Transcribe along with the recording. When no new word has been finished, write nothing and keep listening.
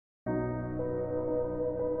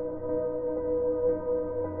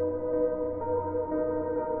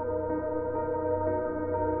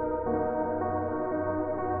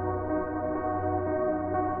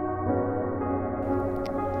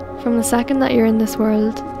From the second that you're in this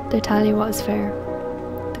world, they tell you what is fair.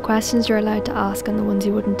 The questions you're allowed to ask and the ones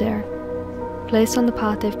you wouldn't dare. Placed on the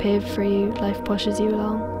path they've paved for you, life pushes you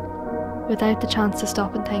along, without the chance to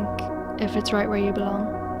stop and think if it's right where you belong.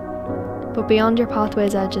 But beyond your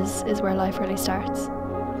pathway's edges is where life really starts.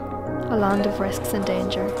 A land of risks and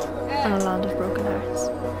danger, and a land of broken hearts.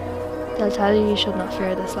 They'll tell you should not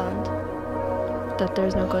fear this land, that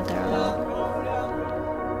there's no good there at all.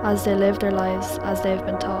 As they live their lives as they've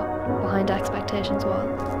been taught, behind expectations' wall.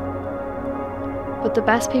 But the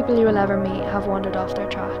best people you will ever meet have wandered off their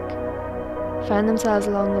track, found themselves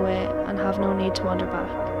along the way and have no need to wander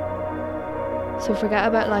back. So forget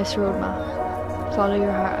about life's roadmap, follow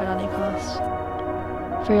your heart at any cost,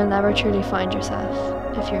 for you'll never truly find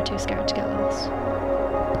yourself if you're too scared to get lost.